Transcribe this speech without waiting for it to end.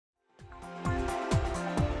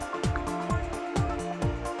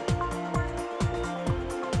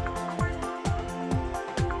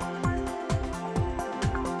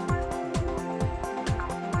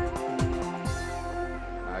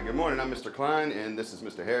I'm Mr. Klein, and this is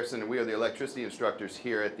Mr. Harrison, and we are the electricity instructors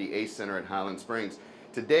here at the A.C.E Center at Highland Springs.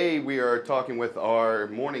 Today we are talking with our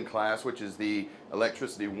morning class, which is the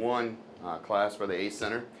Electricity 1 class for the A.C.E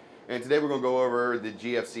Center. And today we're going to go over the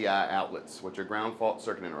GFCI outlets, which are ground fault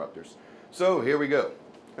circuit interrupters. So here we go.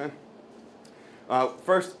 Okay.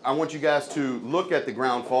 First, I want you guys to look at the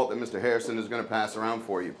ground fault that Mr. Harrison is going to pass around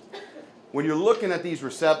for you. When you're looking at these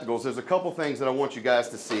receptacles, there's a couple things that I want you guys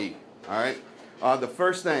to see. All right. The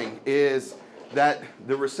first thing is that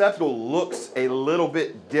the receptacle looks a little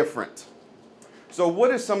bit different. So what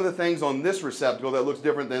are some of the things on this receptacle that looks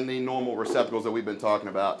different than the normal receptacles that we've been talking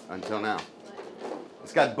about until now?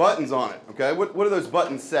 It's got buttons on it, okay? What do those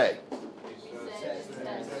buttons say?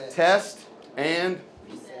 Test and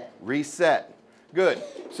reset. Good.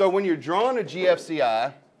 So when you're drawing a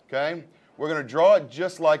GFCI, okay, we're going to draw it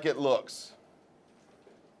just like it looks.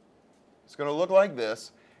 It's going to look like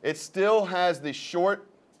this. It still has the short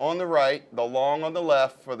on the right, the long on the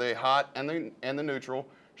left for the hot and the neutral,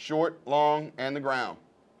 short, long, and the ground.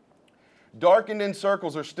 Darkened in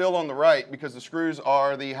circles are still on the right because the screws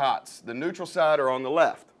are the hots. The neutral side are on the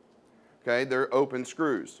left. Okay, they're open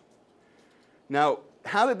screws. Now,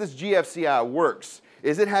 how that this GFCI works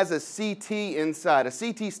is it has a CT inside. A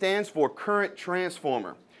CT stands for current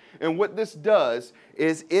transformer. And what this does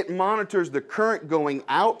is it monitors the current going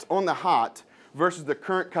out on the hot versus the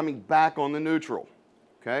current coming back on the neutral,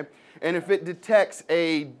 okay? And if it detects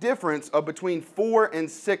a difference of between 4 and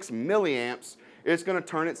 6 milliamps, it's going to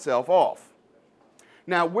turn itself off.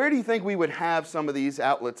 Now, where do you think we would have some of these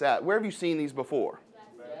outlets at? Where have you seen these before?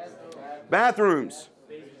 Bathrooms,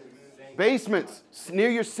 basements, near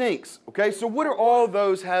your sinks, okay? So what do all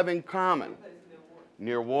those have in common?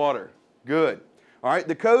 Near water. Good. All right,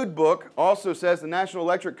 the code book also says, the National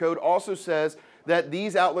Electric Code also says that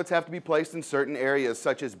these outlets have to be placed in certain areas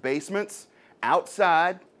such as basements,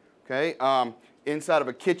 outside, okay, inside of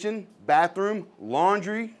a kitchen, bathroom,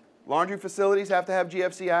 laundry facilities have to have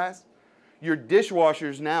GFCIs. Your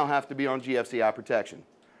dishwashers now have to be on GFCI protection.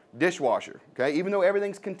 Dishwasher, okay, even though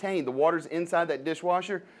everything's contained, the water's inside that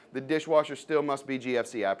dishwasher, the dishwasher still must be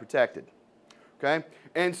GFCI protected, okay?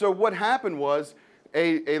 And so what happened was,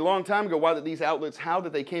 a long time ago, why that these outlets, how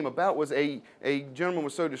that they came about was a gentleman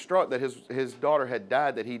was so distraught that his daughter had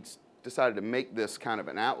died that he decided to make this kind of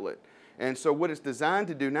an outlet. And so what it's designed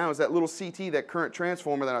to do now is that little CT, that current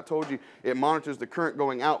transformer that I told you, it monitors the current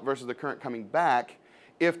going out versus the current coming back.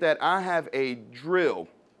 If that I have a drill,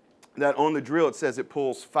 that on the drill it says it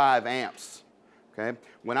pulls 5 amps. Okay?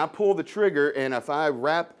 When I pull the trigger and if I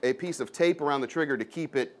wrap a piece of tape around the trigger to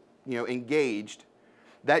keep it, engaged,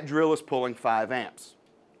 that drill is pulling 5 amps.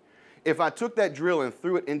 If I took that drill and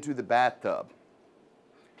threw it into the bathtub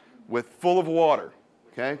full of water,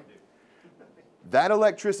 okay, that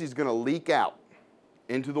electricity is going to leak out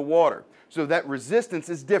into the water. So that resistance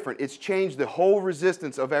is different. It's changed the whole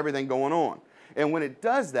resistance of everything going on. And when it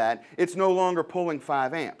does that, it's no longer pulling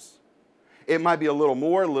 5 amps. It might be a little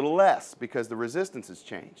more, a little less, because the resistance has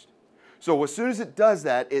changed. So as soon as it does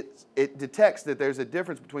that, it detects that there's a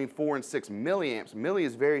difference between 4 and 6 milliamps. Milli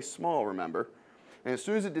is very small, remember. And as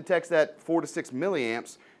soon as it detects that 4 to 6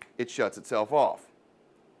 milliamps, it shuts itself off.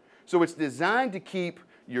 So it's designed to keep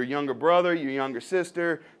your younger brother, your younger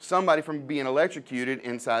sister, somebody from being electrocuted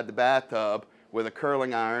inside the bathtub with a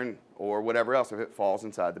curling iron or whatever else if it falls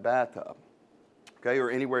inside the bathtub, okay,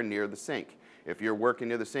 or anywhere near the sink. If you're working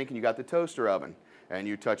near the sink and you got the toaster oven, and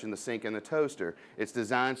you're touching the sink and the toaster, it's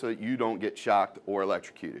designed so that you don't get shocked or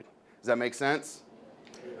electrocuted. Does that make sense?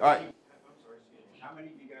 All right. I'm sorry, excuse me. How many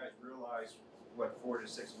of you guys realize what 4 to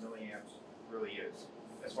 6 milliamps really is,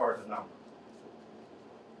 as far as the number?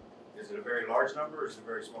 Is it a very large number or is it a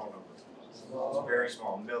very small number? Small. It's very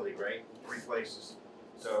small, milli, right? 3 places.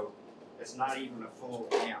 So it's not even a full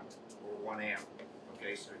amp or 1 amp.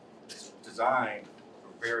 Okay, so it's designed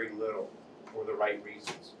for very little for the right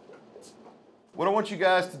reasons. What I want you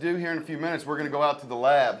guys to do here in a few minutes, we're going to go out to the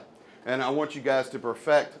lab, and I want you guys to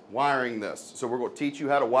perfect wiring this. So we're going to teach you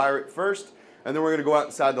how to wire it first, and then we're going to go out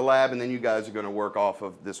inside the lab, and then you guys are going to work off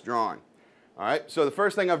of this drawing. All right, so the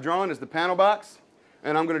first thing I've drawn is the panel box,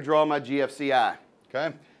 and I'm going to draw my GFCI.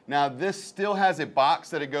 Okay? Now this still has a box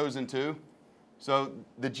that it goes into, so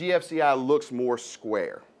the GFCI looks more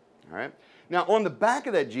square. All right? Now on the back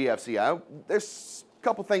of that GFCI, there's a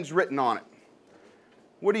couple things written on it.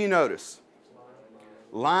 What do you notice?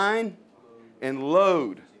 Line and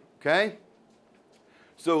load, okay?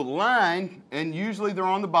 So line, and usually they're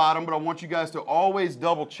on the bottom, but I want you guys to always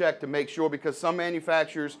double check to make sure because some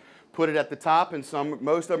manufacturers put it at the top and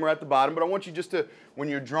most of them are at the bottom, but I want you just to, when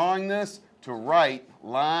you're drawing this, to write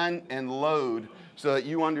line and load so that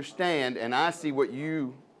you understand and I see what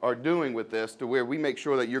you are doing with this to where we make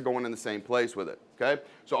sure that you're going in the same place with it, okay?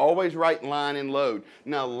 So always write line and load.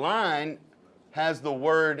 Now line has the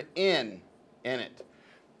word in it.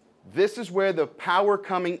 This is where the power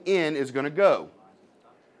coming in is going to go,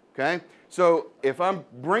 okay? So if I'm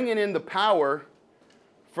bringing in the power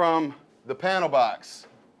from the panel box,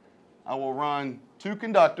 I will run 2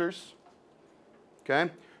 conductors,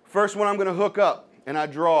 okay? First one I'm going to hook up and I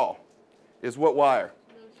draw is what wire?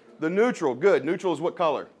 The neutral, good. Neutral is what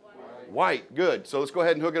color? White, good. So let's go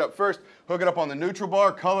ahead and hook it up first. Hook it up on the neutral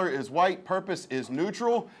bar. Color is white, purpose is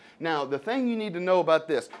neutral. Now, the thing you need to know about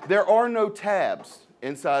this, there are no tabs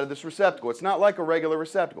inside of this receptacle. It's not like a regular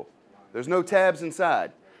receptacle. There's no tabs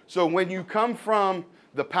inside. So when you come from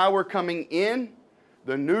the power coming in,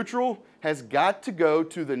 the neutral has got to go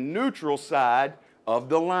to the neutral side of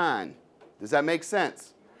the line. Does that make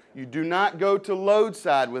sense? You do not go to load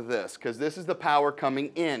side with this because this is the power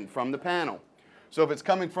coming in from the panel. So if it's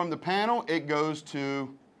coming from the panel, it goes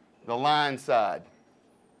to the line side.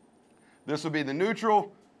 This will be the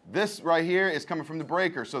neutral. This right here is coming from the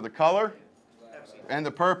breaker. So the color and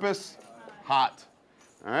the purpose, hot.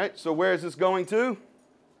 All right, so where is this going to?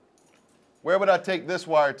 Where would I take this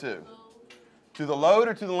wire to? To the load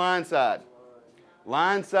or to the line side?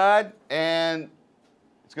 Line side, and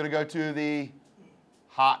it's going to go to the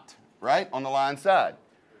hot, right, on the line side.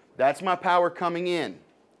 That's my power coming in.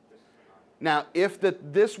 Now, if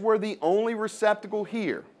this were the only receptacle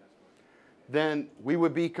here, then we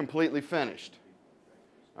would be completely finished.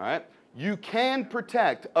 All right? You can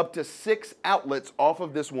protect up to 6 outlets off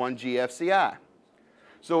of this one GFCI.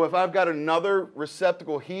 So if I've got another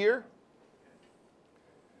receptacle here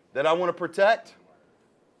that I want to protect,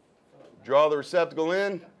 draw the receptacle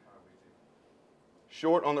in,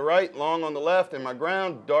 short on the right, long on the left, and my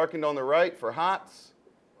ground, darkened on the right for hots,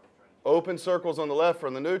 open circles on the left for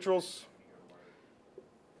the neutrals.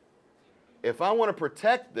 If I want to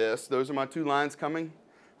protect this, those are my 2 lines coming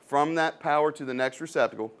from that power to the next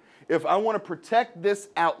receptacle. If I want to protect this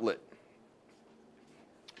outlet,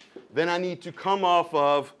 then I need to come off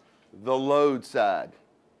of the load side.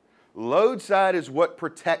 Load side is what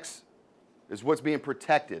protects, is what's being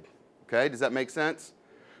protected. Okay, does that make sense?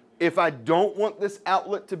 If I don't want this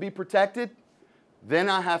outlet to be protected, then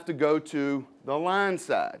I have to go to the line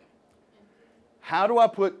side. How do I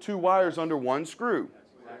put 2 wires under 1 screw?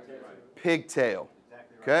 Pigtail.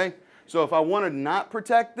 Okay? So if I want to not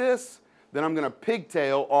protect this, then I'm going to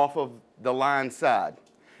pigtail off of the line side.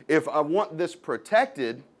 If I want this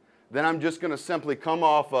protected, then I'm just going to simply come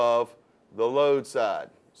off of the load side.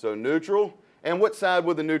 So neutral. And what side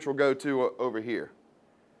would the neutral go to over here?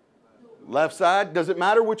 Left side. Does it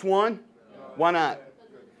matter which one? Why not?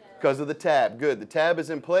 Because of the tab. Good. The tab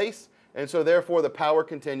is in place, and so therefore the power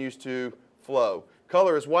continues to flow.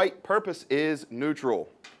 Color is white. Purpose is neutral.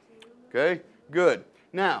 Okay? Good.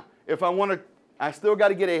 Now, if I want to, I still got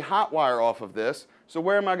to get a hot wire off of this, so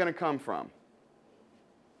where am I going to come from?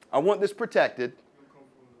 I want this protected.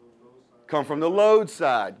 Come from the load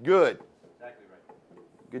side. Good. Exactly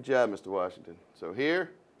right. Good job, Mr. Washington. So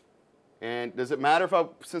here, and does it matter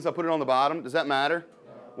if since I put it on the bottom, does that matter?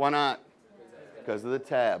 No. Why not? Because of the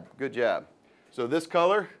tab. Good job. So this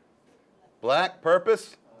color, black,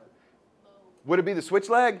 purpose. Would it be the switch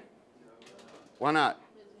lag? Why not?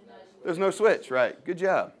 There's no switch, right? Good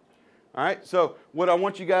job. All right, so what I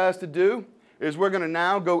want you guys to do is we're going to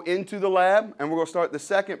now go into the lab, and we're going to start the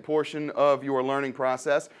second portion of your learning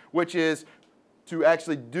process, which is to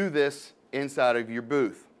actually do this inside of your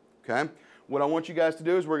booth, okay? What I want you guys to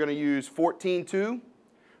do is we're going to use 14.2,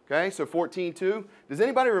 okay? So 14.2. Does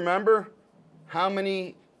anybody remember how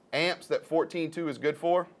many amps that 14.2 is good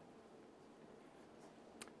for?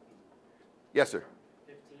 Yes, sir.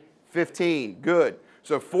 15. Good.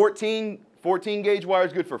 So 14 gauge wire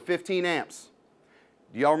is good for 15 amps.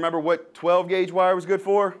 Do y'all remember what 12 gauge wire was good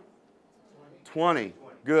for? 20.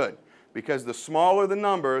 Good. Because the smaller the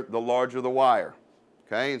number, the larger the wire.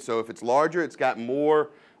 Okay, and so if it's larger, it's got more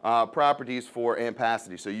properties for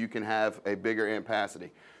ampacity, so you can have a bigger ampacity.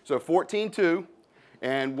 So 14.2,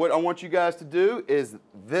 and what I want you guys to do is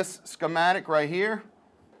this schematic right here.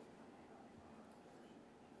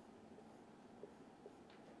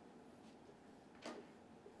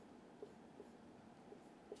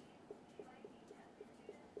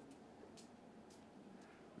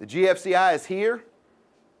 The GFCI is here.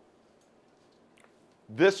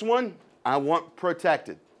 This one I want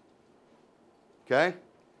protected. Okay?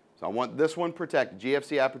 So I want this one protected,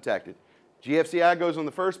 GFCI protected. GFCI goes on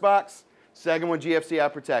the first box, second one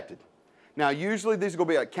GFCI protected. Now usually these will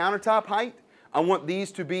be at countertop height. I want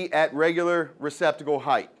these to be at regular receptacle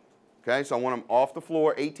height. Okay, so I want them off the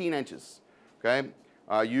floor 18 inches. Okay,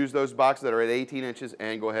 use those boxes that are at 18 inches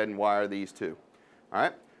and go ahead and wire these too. All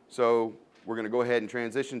right, so we're going to go ahead and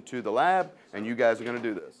transition to the lab, and you guys are going to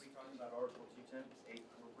do this. Talking about Article 210, 8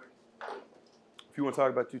 real quick. If you want to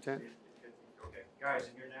talk about 210. Okay, guys,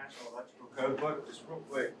 in your National Electrical Code Book, just real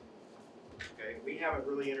quick. Okay, we haven't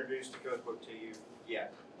really introduced the code book to you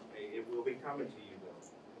yet. Okay, it will be coming to you though,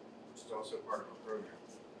 which is also part of our program.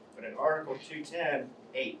 But in Article 210,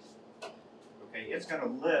 8, okay, it's going to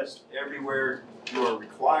list everywhere you are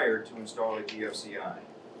required to install a GFCI.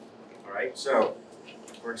 All right, so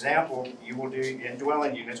for example, you will do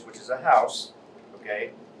indwelling units, which is a house,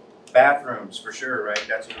 okay? Bathrooms for sure, right?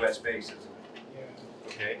 That's a wet space, isn't it?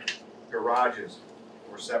 Yeah. Okay. Garages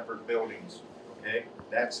or separate buildings, okay?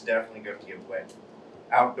 That's definitely going to get wet.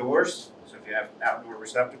 Outdoors, so if you have outdoor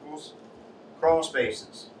receptacles, crawl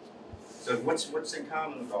spaces. So what's in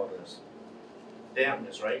common with all this?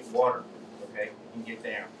 Dampness, right? Water, okay? You can get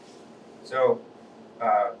damp. So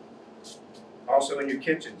also in your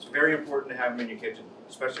kitchens, very important to have them in your kitchen,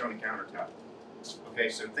 especially on the countertop. Okay,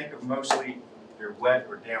 so think of mostly your wet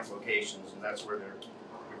or damp locations, and that's where they're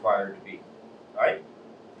required to be. All right?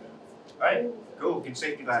 All right, cool. Get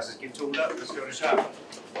safety glasses, get tooled up, let's go to shop.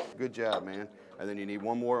 Good job, man. And then you need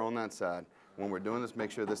one more on that side. When we're doing this,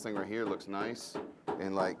 make sure this thing right here looks nice.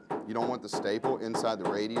 And like, you don't want the staple inside the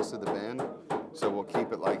radius of the bend, so we'll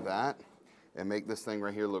keep it like that and make this thing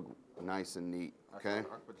right here look nice and neat, okay?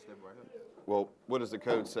 Well, what does the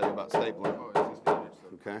code say about stapling?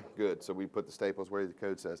 Okay, good. So we put the staples where the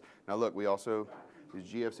code says. Now look, we also, the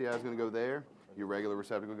GFCI is going to go there. Your regular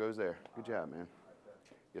receptacle goes there. Good job, man.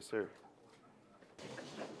 Yes, sir.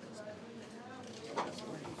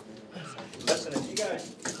 Listen, if you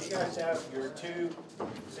guys have your 2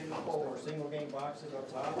 single pole or single game boxes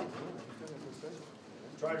up top,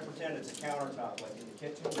 try to pretend it's a countertop, like in the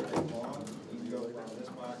kitchen where they belong. You can go from this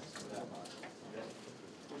box to that box. Okay?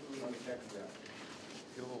 Let me check it out.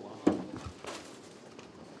 Get a little line.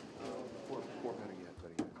 Pour better yet,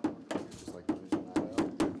 buddy. Just like loosen that up.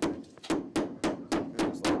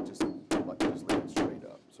 And just leave it straight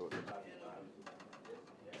up. So it looks.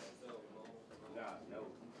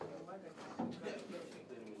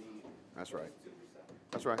 That's right.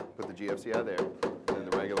 That's right. Put the GFCI there, and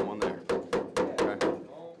the regular one there. Okay.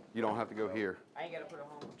 You don't have to go here. I ain't got to put a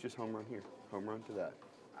home. Just home run here. Home run to that.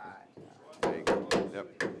 All right. There you go.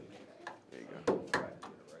 Yep. There you go.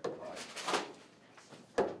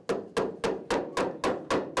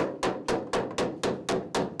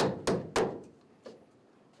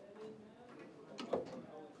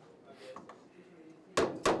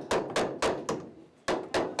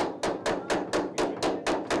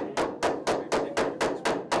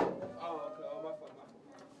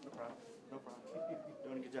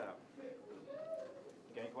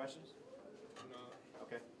 Questions? No.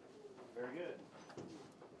 Okay. Very good.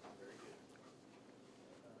 Very good.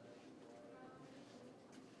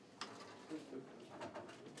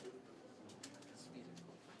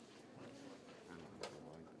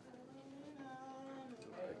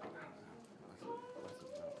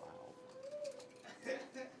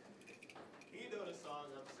 You know the song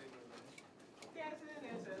I'm singing.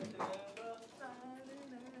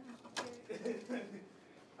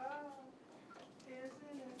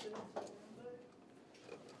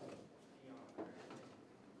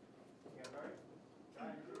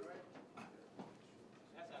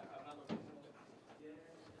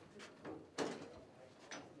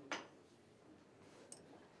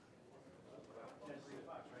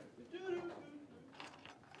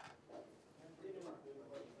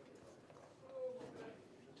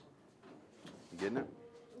 You getting it?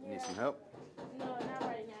 You need some help? No, not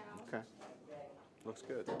right now. Okay. Looks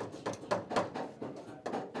good.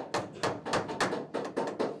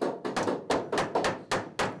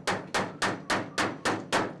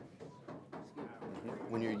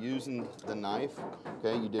 When you're using the knife,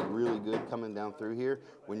 okay, you did really good coming down through here.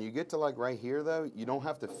 When you get to like right here though, you don't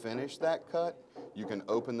have to finish that cut. You can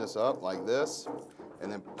open this up like this and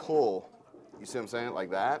then pull, you see what I'm saying, like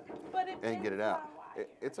that, and get it out.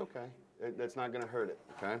 It's okay. That's not gonna hurt it,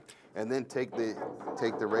 okay? And then take the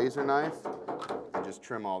razor knife and just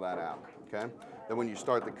trim all that out, okay? Then when you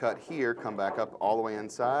start the cut here, come back up all the way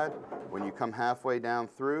inside. When you come halfway down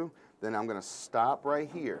through, then I'm gonna stop right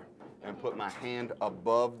here and put my hand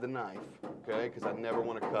above the knife, okay? Because I never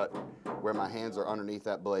want to cut where my hands are underneath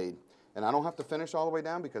that blade. And I don't have to finish all the way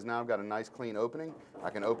down because now I've got a nice clean opening.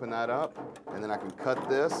 I can open that up, and then I can cut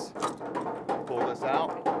this, pull this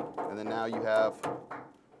out, and then now you have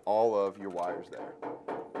all of your wires there.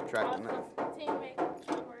 Track the knife. Teammate.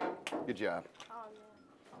 Good job. Oh,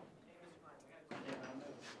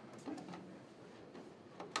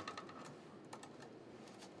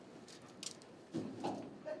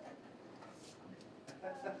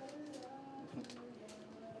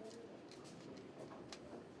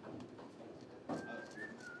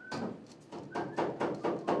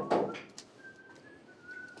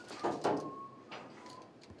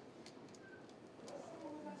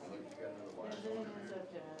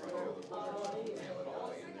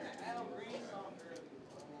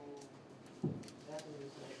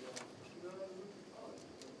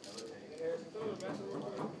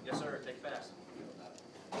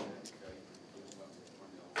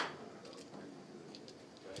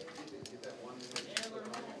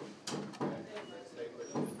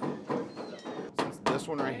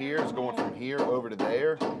 one right here is going from here over to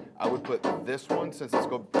there, I would put this one, since it's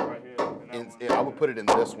going, Right here. I would put it in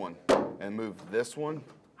this one and move this one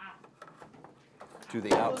to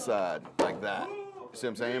the outside like that. You see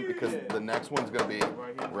what I'm saying? Because the next one's gonna be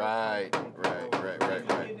right. There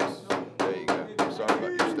you go. Sorry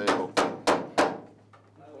about your staple.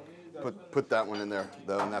 Put that one in there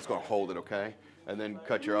though, and that's gonna hold it, okay? And then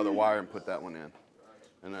cut your other wire and put that one in,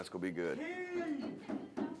 and that's gonna be good.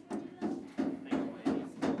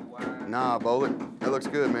 Nah, Bolick, that looks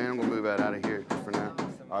good, man. I'm gonna move that out of here just for now.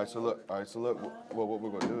 All right, so look. Well, what we're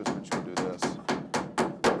gonna do is we're just gonna do this.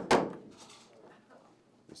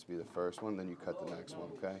 This will be the first one, then you cut the next one,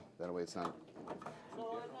 okay? That way it's not.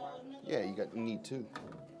 Yeah, you need two,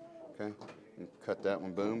 okay? And cut that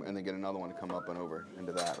one, boom, and then get another one to come up and over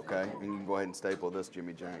into that, okay? And you can go ahead and staple this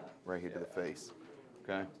Jimmy Jank right here to the face,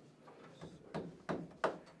 okay?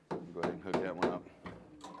 Go ahead and hook that one up,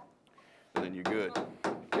 and then you're good.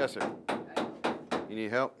 Yes, sir. You need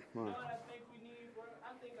help? Come on.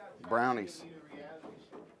 Brownies.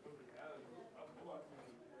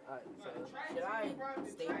 Should I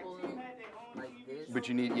staple them like this? But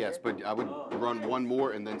you need, yes, but I would run one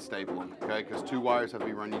more and then staple them, okay? Because two wires have to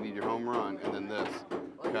be run. You need your home run and then this,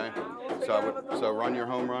 okay? So run your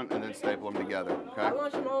home run and then staple them together, okay? How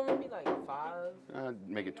much your home run be, like 5?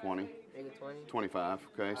 Make it 20. Make it 20? 25,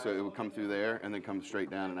 okay? So it would come through there and then come straight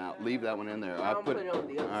down and out. Leave that one in there. I'll put it on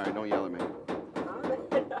the other all right, don't yell at me.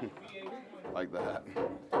 side. Like that.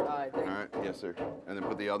 All right, All right, yes, sir. And then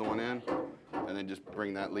put the other one in, and then just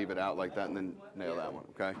bring that, leave it out like that, and then nail that one,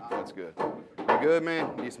 okay? That's good. You good,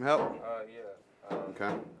 man? Need some help? Yeah.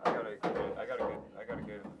 Okay. I gotta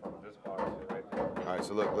get from this box right there. All right,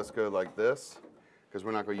 so look, let's go like this, because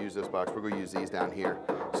we're not going to use this box. We're going to use these down here.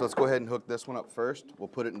 So let's go ahead and hook this one up first. We'll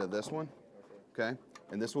put it into this one, okay?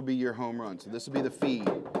 And this will be your home run. So this will be the feed.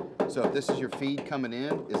 So if this is your feed coming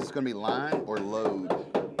in, is this going to be line or load?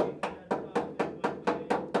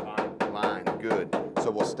 Line, good.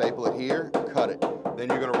 So we'll staple it here, cut it. Then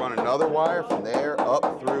you're going to run another wire from there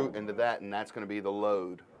up through into that, and that's going to be the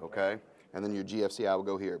load, okay? And then your GFCI will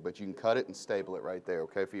go here. But you can cut it and staple it right there,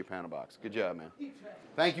 okay, for your panel box. Good job, man.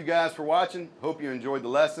 Thank you guys for watching. Hope you enjoyed the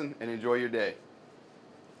lesson and enjoy your day.